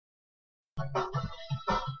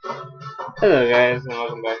Hello guys, and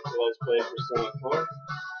welcome back to Let's Play Persona 4.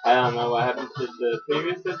 I don't know what happened to the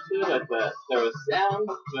previous episode. I thought there was sound,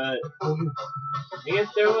 but I guess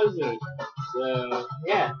there wasn't. So,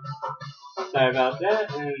 yeah. Sorry about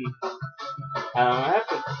that, and I don't know what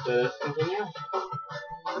happened. So let's continue on.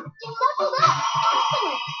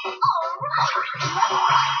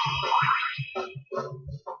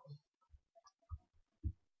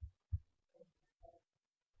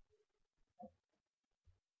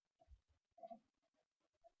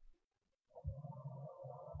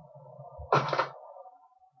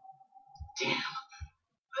 Damn,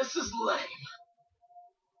 this is lame.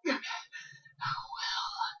 Oh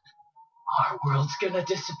well, our world's gonna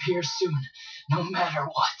disappear soon, no matter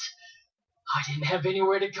what. I didn't have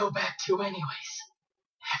anywhere to go back to anyways.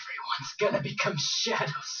 Everyone's gonna become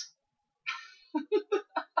shadows.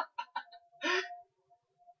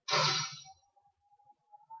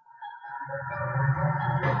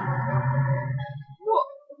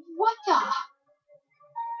 What the?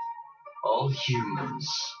 All humans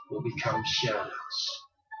will become shadows,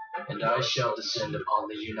 and I shall descend upon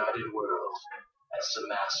the united world as the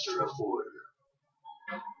master of order.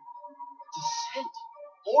 Descend?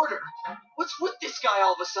 Order? What's with this guy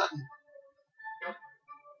all of a sudden?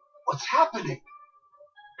 What's happening?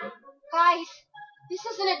 Guys, this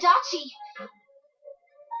is an Adachi.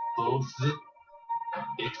 Both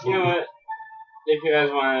it You know will what? If you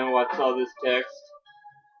guys want to watch all this text,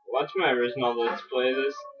 watch my original Let's Play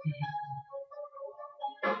this.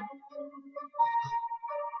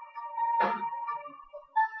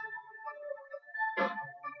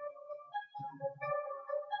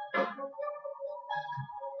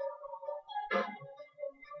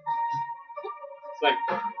 It's like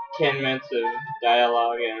 10 minutes of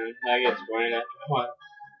dialogue, and that gets boring after a while.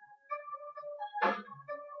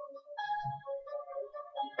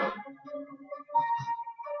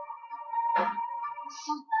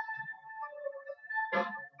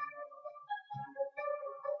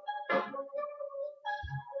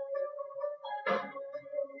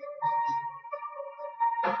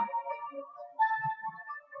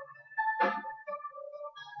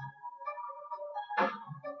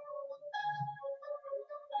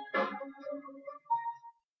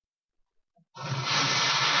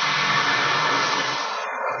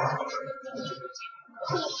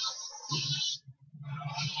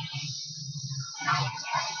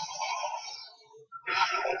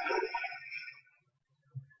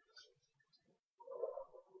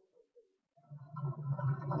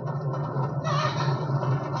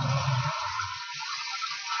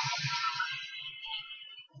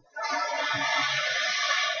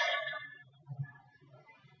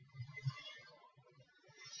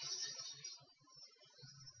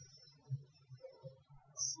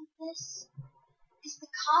 So this is the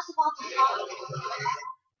cause of all the problems.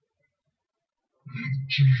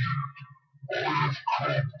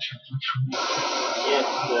 Yes,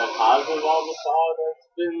 the cause of all the fog that's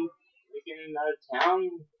been making our town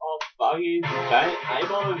all foggy, giant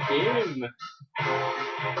eyeball of doom.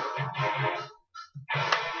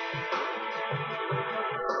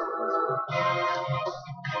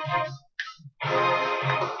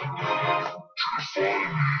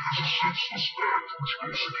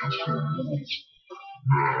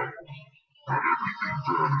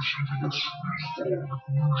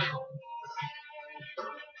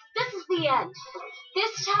 This is the end.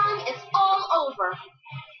 This time it's all over.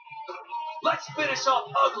 Let's finish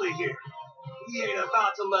off ugly here. We ain't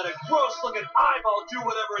about to let a gross-looking eyeball do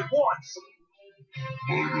whatever it wants.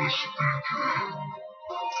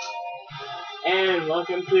 And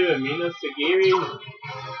welcome to Amino Sagiri,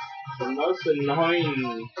 the most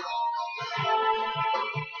annoying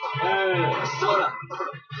Soda.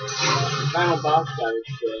 final boss, I would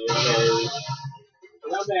say, because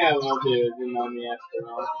nothing I will do is annoy me after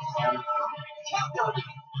all.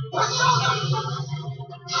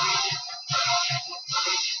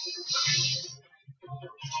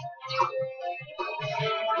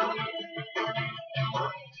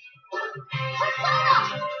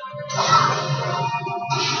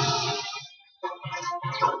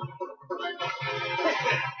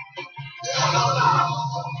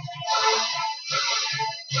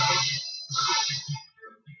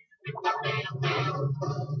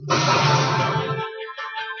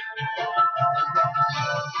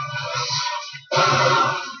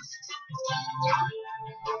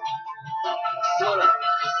 Soda.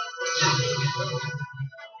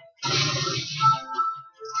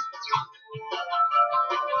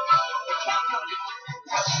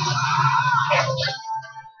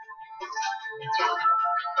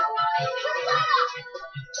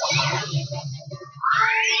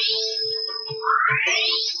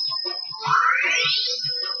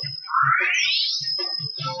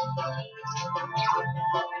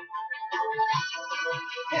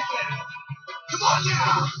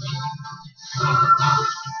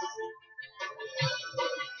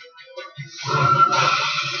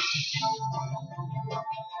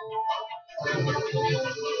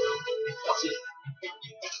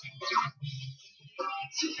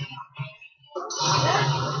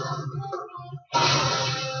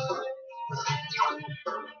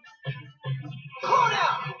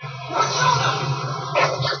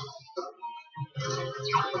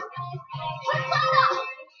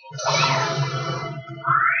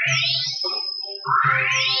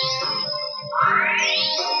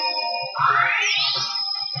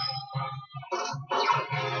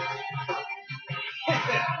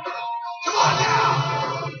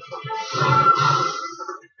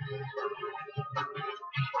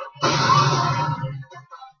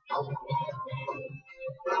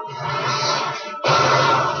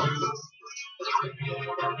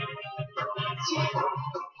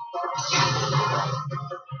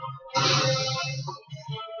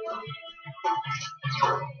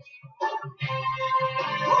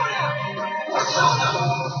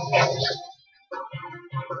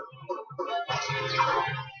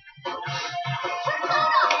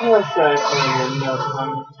 Well, sorry for the no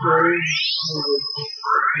commentary. I'm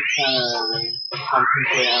just trying to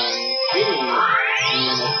concentrate on reading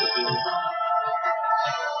new messages.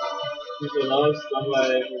 He's the lowest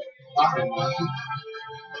somebody ever talking about.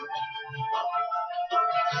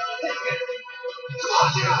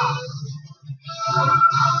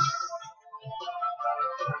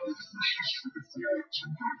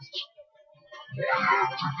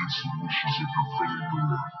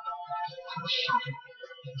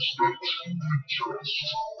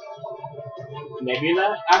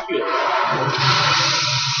 Nebula accurate.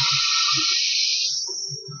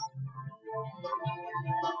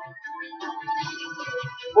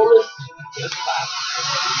 Fullest dispatch.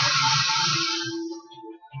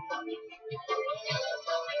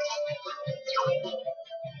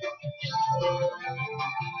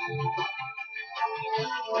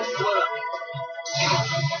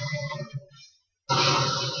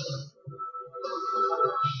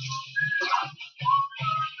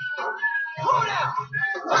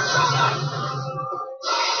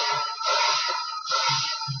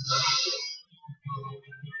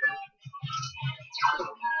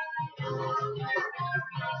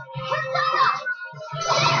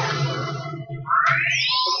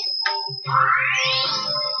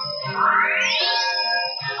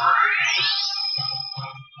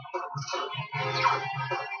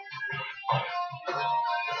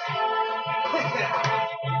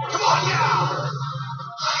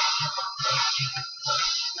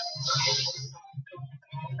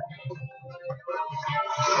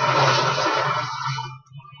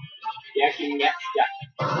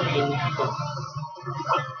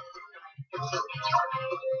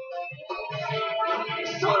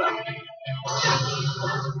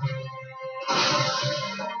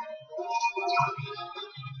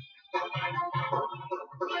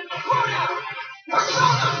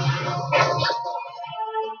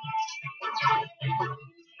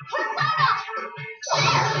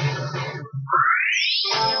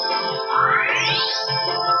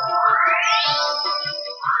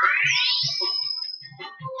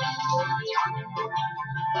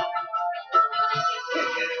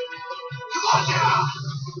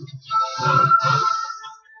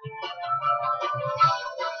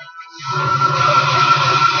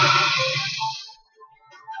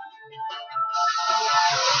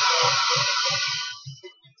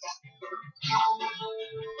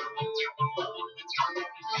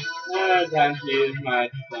 Time to use my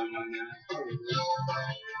thumb on that.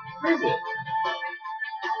 Where is it?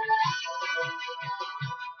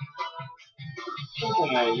 I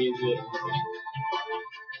think I use it.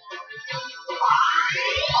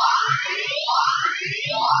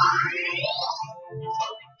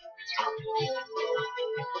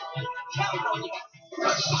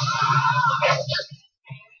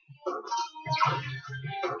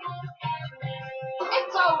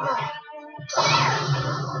 It's over.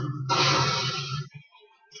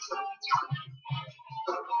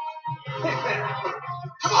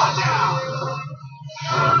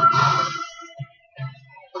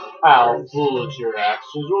 How foolish your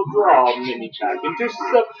actions will draw many back into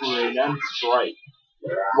suffering and strife.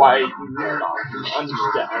 Why do you not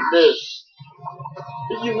understand this?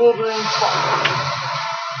 The bewildering fog.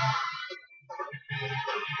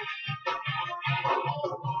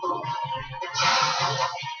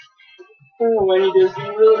 When he does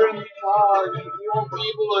bewildering fog, you won't be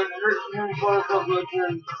able to hurt him for a couple of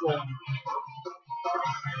turns.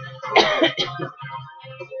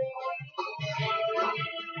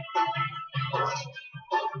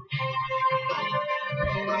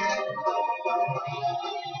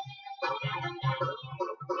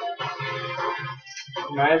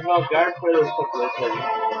 Might as well guard for this couple of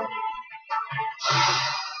turns.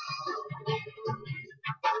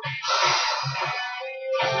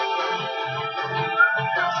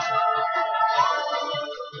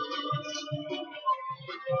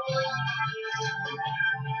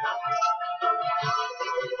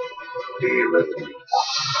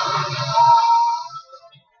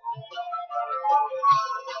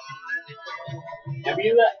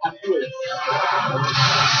 Abila Apulis.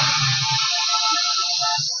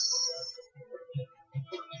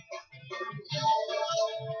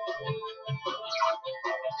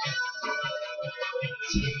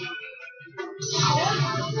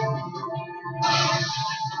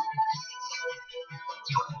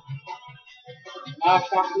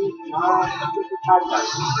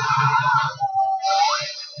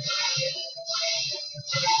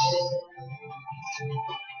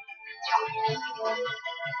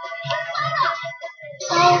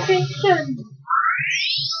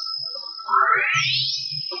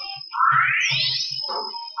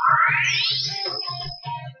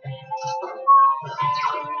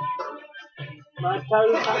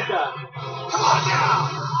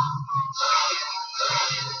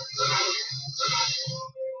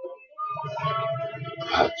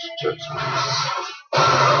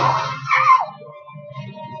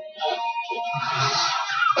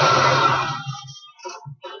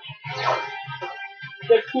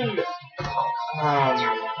 The kingdom.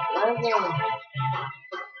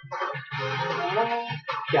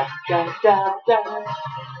 Da da da da.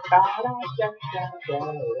 Da da da da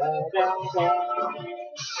da da.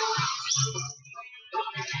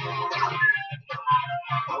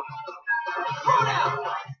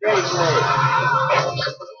 Great play.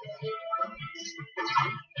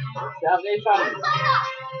 Salvation.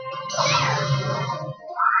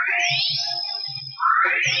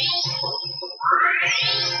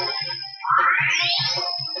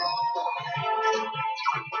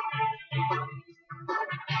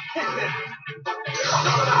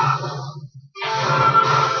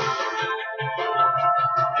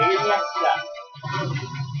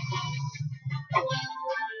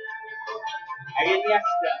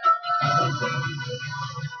 Agnieszka.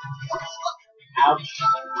 Ouch.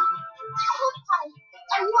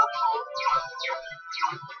 Are you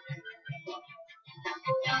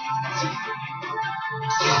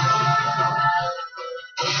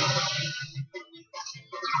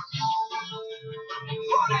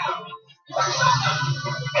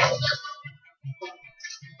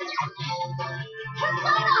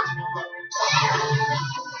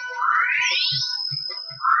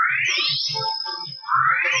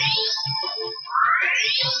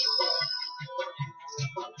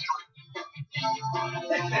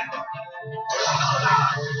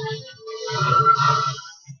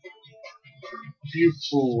You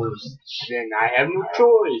fools. Then I have no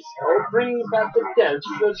choice. I'll bring back the death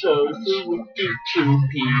to those who would keep in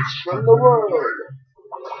peace from the world.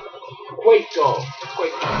 Quaco.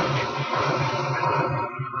 Quaco.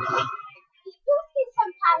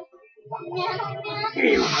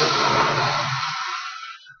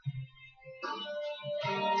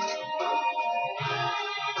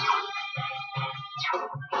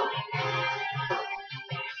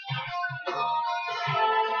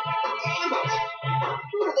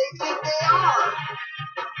 Who do they think they are?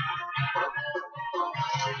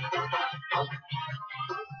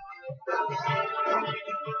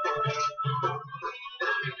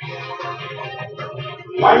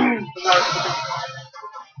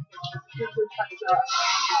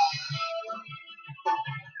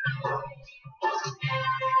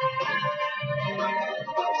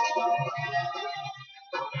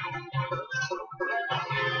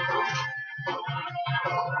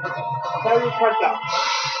 Harry Potter.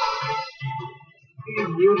 He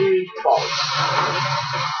really false.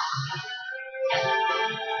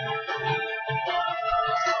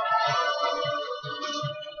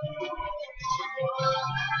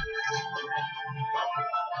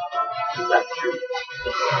 That's true.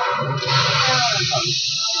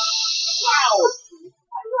 Wow!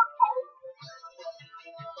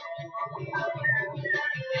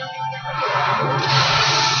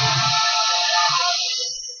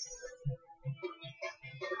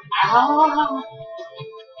 Ah.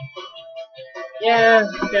 Yeah,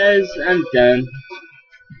 guys, I'm done.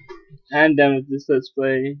 I'm done with this Let's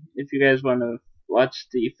Play. If you guys want to watch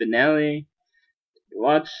the finale,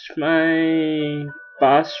 watch my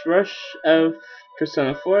boss rush of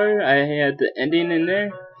Persona 4. I had the ending in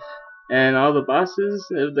there, and all the bosses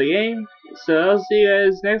of the game. So I'll see you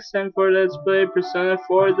guys next time for Let's Play Persona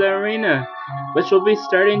 4 The Arena, which will be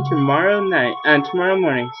starting tomorrow night and tomorrow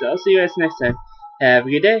morning. So I'll see you guys next time. Have a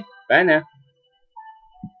good day. Bye now.